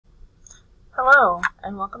Hello,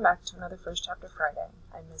 and welcome back to another First Chapter Friday.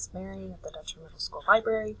 I'm Miss Mary at the Dutcher Middle School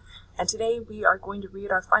Library, and today we are going to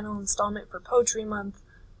read our final installment for Poetry Month,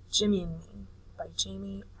 Jimi and Me, by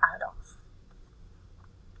Jaime Adoff.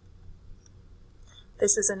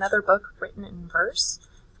 This is another book written in verse,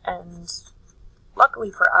 and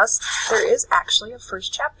luckily for us, there is actually a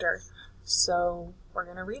first chapter, so we're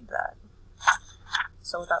going to read that.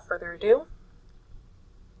 So without further ado,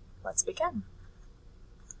 let's begin.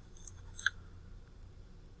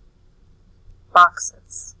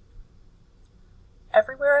 Boxes.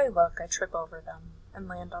 Everywhere I look, I trip over them and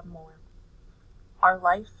land on more. Our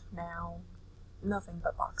life now, nothing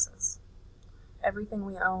but boxes. Everything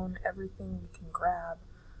we own, everything we can grab,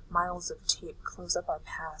 miles of tape close up our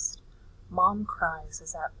past. Mom cries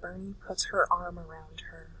as Aunt Bernie puts her arm around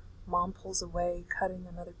her. Mom pulls away, cutting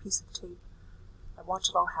another piece of tape. I watch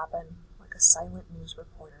it all happen, like a silent news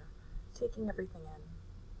reporter, taking everything in,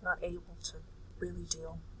 not able to really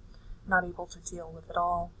deal. Not able to deal with it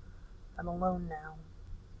all. I'm alone now,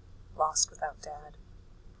 lost without Dad.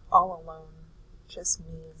 All alone, just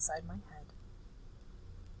me inside my head.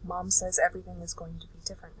 Mom says everything is going to be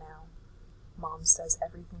different now. Mom says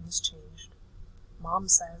everything has changed. Mom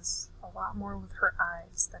says a lot more with her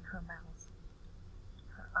eyes than her mouth.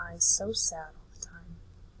 Her eyes so sad all the time.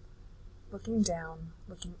 Looking down,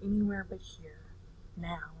 looking anywhere but here,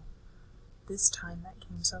 now. This time that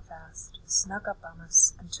came so fast, snuck up on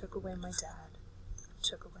us and took away my dad,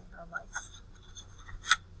 took away our life.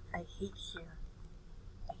 I hate here.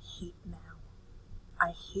 I hate now.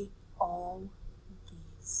 I hate all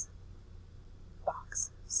these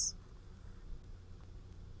boxes.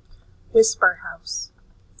 Whisper House.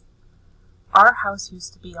 Our house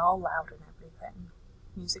used to be all loud and everything.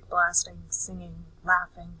 Music blasting, singing,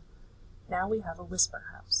 laughing. Now we have a whisper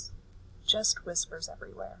house. Just whispers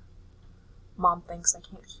everywhere. Mom thinks I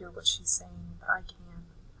can't hear what she's saying, but I can.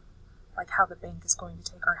 Like how the bank is going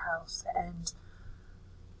to take our house, and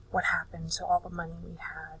what happened to all the money we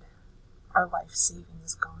had. Our life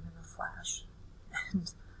savings gone in a flash.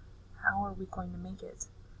 And how are we going to make it?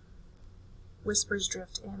 Whispers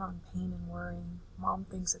drift in on pain and worry. Mom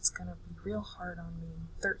thinks it's going to be real hard on me,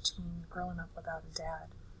 13, growing up without a dad.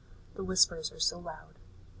 The whispers are so loud,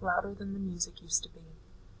 louder than the music used to be.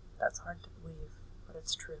 That's hard to believe, but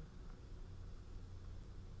it's true.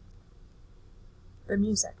 The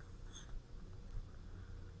music.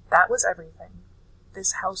 That was everything.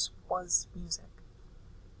 This house was music.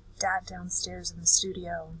 Dad downstairs in the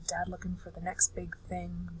studio, Dad looking for the next big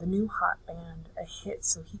thing, the new hot band, a hit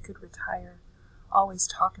so he could retire, always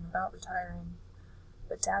talking about retiring.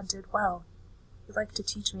 But Dad did well. He liked to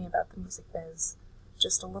teach me about the music biz.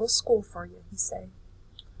 Just a little school for you, he'd say.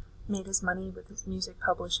 Made his money with his music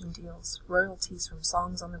publishing deals, royalties from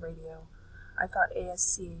songs on the radio. I thought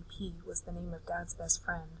ASCAP was the name of Dad's best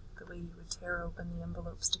friend, the way he would tear open the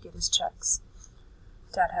envelopes to get his checks.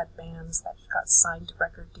 Dad had bands that he got signed to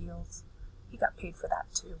record deals. He got paid for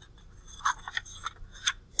that, too.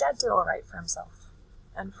 Dad did all right for himself,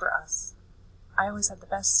 and for us. I always had the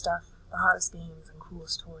best stuff, the hottest games, and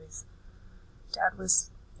coolest toys. Dad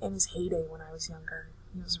was in his heyday when I was younger.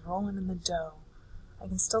 He was rolling in the dough. I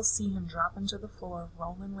can still see him dropping to the floor,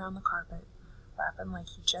 rolling around the carpet, laughing like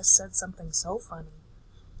he just said something so funny.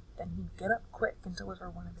 Then he'd get up quick and deliver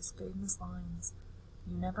one of his famous lines.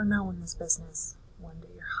 You never know in this business. One day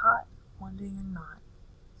you're hot, one day you're not.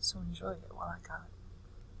 So enjoy it while I got.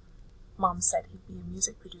 Mom said he'd be a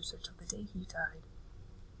music producer till the day he died.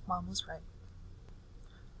 Mom was right.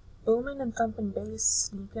 Booming and thumping bass,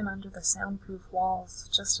 sneaking under the soundproof walls,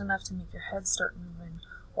 just enough to make your head start moving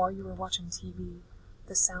while you were watching TV.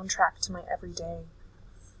 The soundtrack to my everyday.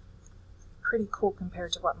 Pretty cool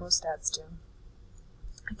compared to what most dads do.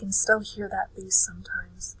 I can still hear that bass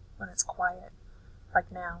sometimes, when it's quiet.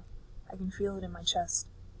 Like now, I can feel it in my chest,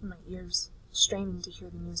 in my ears, straining to hear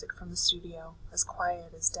the music from the studio, as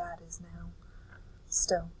quiet as Dad is now.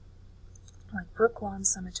 Still, like Brooklawn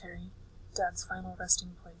Cemetery, Dad's final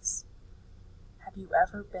resting place. Have you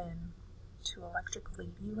ever been to Electric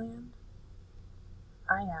Ladyland?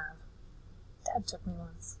 I have. Dad took me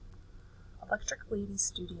once. Electric Lady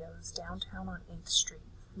Studios, downtown on 8th Street,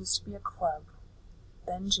 used to be a club.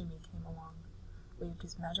 Then Jimmy came along, waved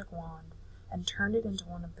his magic wand, and turned it into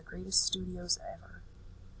one of the greatest studios ever.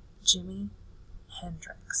 Jimi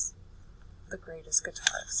Hendrix, the greatest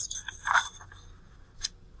guitarist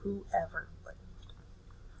who ever lived.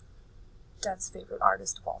 Dad's favorite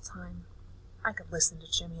artist of all time. I could listen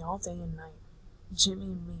to Jimmy all day and night. Jimmy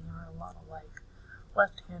and me are a lot alike.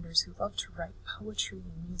 Left-handers who love to write poetry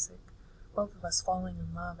and music. Both of us falling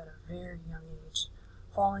in love at a very young age,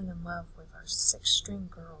 falling in love with our 6-string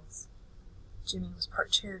girls. Jimmy was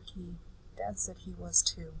part Cherokee. Dad said he was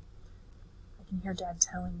too. I can hear Dad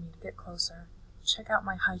telling me to get closer. Check out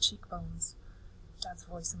my high cheekbones. Dad's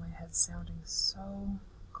voice in my head sounding so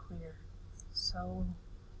clear, so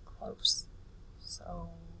close,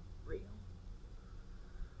 so real.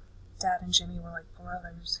 Dad and Jimmy were like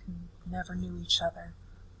brothers who never knew each other.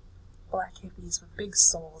 Black hippies with big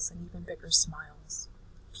souls and even bigger smiles.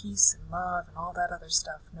 Peace and love and all that other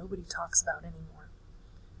stuff nobody talks about anymore.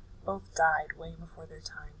 Both died way before their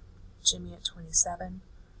time. Jimmy at 27,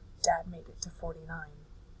 Dad made it to 49.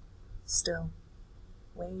 Still,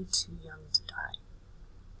 way too young to die.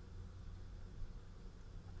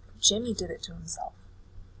 Jimmy did it to himself,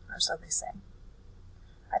 or so they say.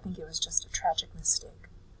 I think it was just a tragic mistake.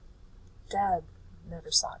 Dad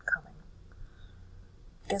never saw it coming.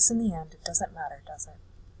 Guess in the end it doesn't matter, does it?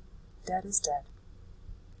 Dead is dead.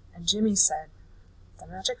 And Jimmy said, the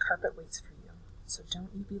magic carpet waits for you, so don't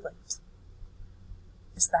you be late.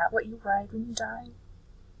 Is that what you ride when you die?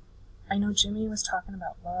 I know Jimmy was talking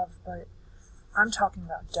about love, but I'm talking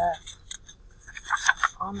about death.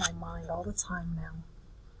 On my mind all the time now.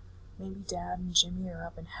 Maybe Dad and Jimmy are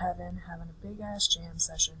up in heaven having a big-ass jam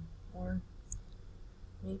session, or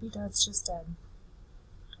maybe Dad's just dead.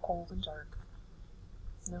 Cold and dark.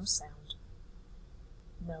 No sound.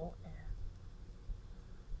 No air.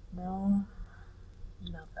 No,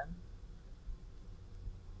 nothing.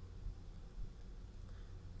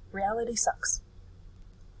 Reality sucks.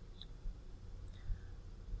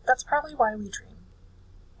 That's probably why we dream.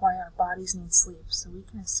 Why our bodies need sleep, so we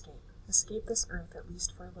can escape. Escape this earth at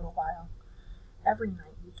least for a little while. Every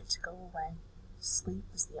night we get to go away. Sleep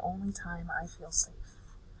is the only time I feel safe.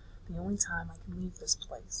 The only time I can leave this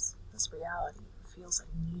place. This reality feels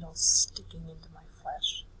like needles sticking into my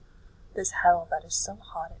flesh. This hell that is so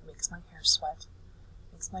hot it makes my hair sweat.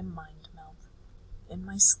 Makes my mind melt. In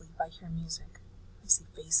my sleep I hear music. I see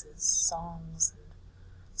faces, songs, and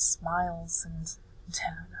smiles, and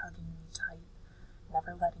Dad hugging me tight,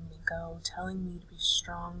 never letting me go, telling me to be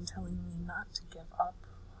strong, telling me not to give up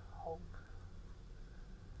hope.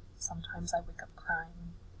 Sometimes I wake up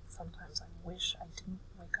crying. Sometimes I wish I didn't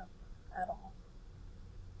wake up at all.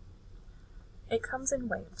 It comes in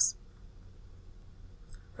waves.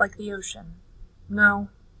 Like the ocean. No,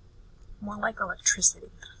 more like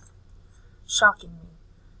electricity. Shocking me,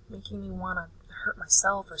 making me want to hurt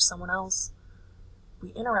myself or someone else. We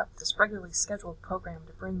interrupt this regularly scheduled program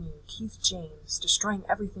to bring you Keith James, destroying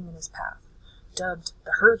everything in his path, dubbed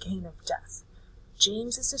the Hurricane of Death.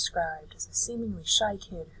 James is described as a seemingly shy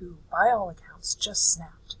kid who, by all accounts, just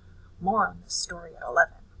snapped. More on this story at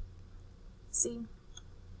 11. See?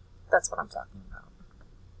 That's what I'm talking about.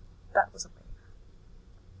 That was a wave.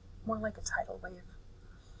 More like a tidal wave.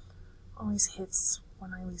 Always hits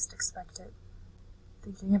when I least expect it.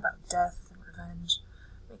 Thinking about death and revenge,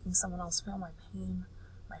 making someone else feel my pain,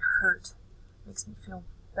 my hurt, makes me feel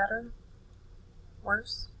better,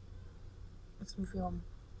 worse, makes me feel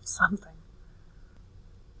something.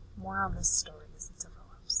 More on this story as it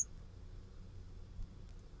develops.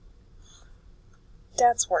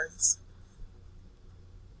 Dad's words.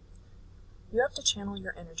 You have to channel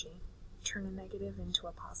your energy, turn a negative into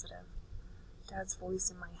a positive. Dad's voice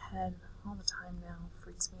in my head all the time now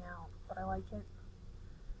freaks me out, but I like it.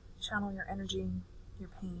 Channel your energy, your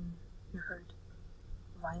pain, your hurt.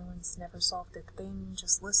 Violence never solved a thing,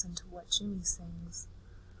 just listen to what Jimmy sings.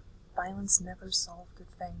 Violence never solved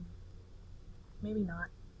a thing. Maybe not,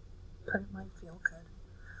 but it might feel good.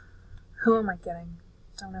 Who am I kidding?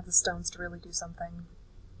 Don't have the stones to really do something.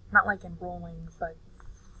 Not like in rolling, but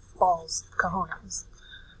balls, cojones.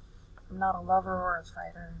 I'm not a lover or a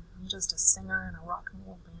fighter. I'm just a singer in a rock and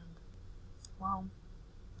roll band. Well,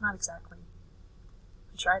 not exactly.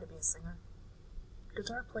 I try to be a singer.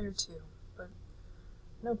 Guitar player too, but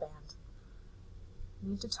no band.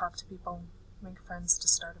 Need to talk to people, make friends to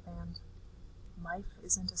start a band. Life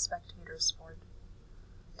isn't a spectator sport.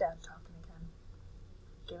 Dad talking again.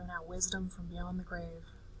 Giving out wisdom from beyond the grave.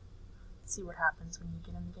 See what happens when you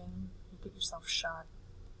get in the game. You get yourself shot.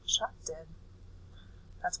 Shot dead.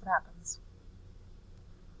 That's what happens.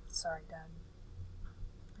 Sorry, Dad.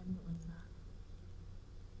 I didn't mean that.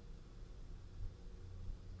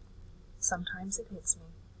 Sometimes it hits me.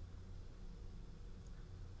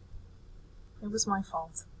 It was my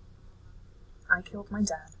fault. I killed my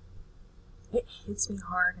dad. It hits me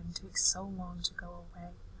hard and takes so long to go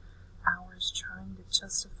away. Hours trying to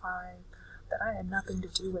justify that I had nothing to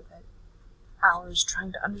do with it. Hours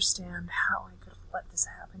trying to understand how I could have let this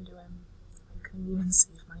happen to him. I couldn't even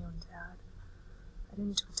save my own dad. I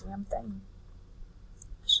didn't do a damn thing.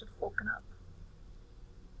 I should have woken up.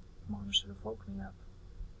 Mom should have woke me up.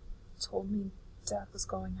 told me Dad was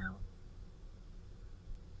going out.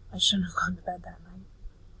 I shouldn't have gone to bed that night.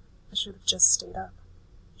 I should have just stayed up.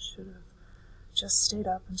 Should have just stayed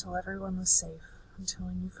up until everyone was safe, until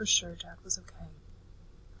I knew for sure Dad was okay.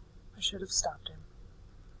 I should have stopped him.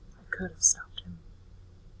 I could have stopped him.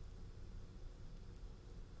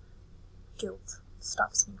 Guilt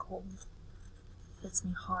stops me cold. Hits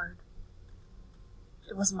me hard.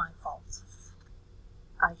 It was my fault.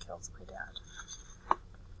 I killed my dad.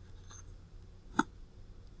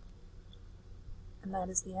 And that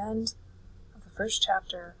is the end of the first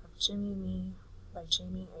chapter of Jimmy Me by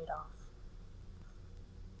Jaime Adoff.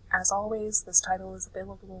 As always, this title is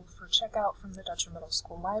available for checkout from the Dutcher Middle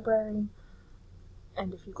School Library,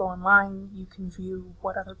 and if you go online, you can view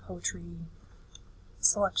what other poetry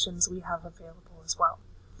selections we have available as well.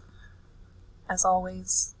 As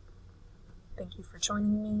always, thank you for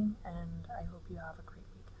joining me, and I hope you have a great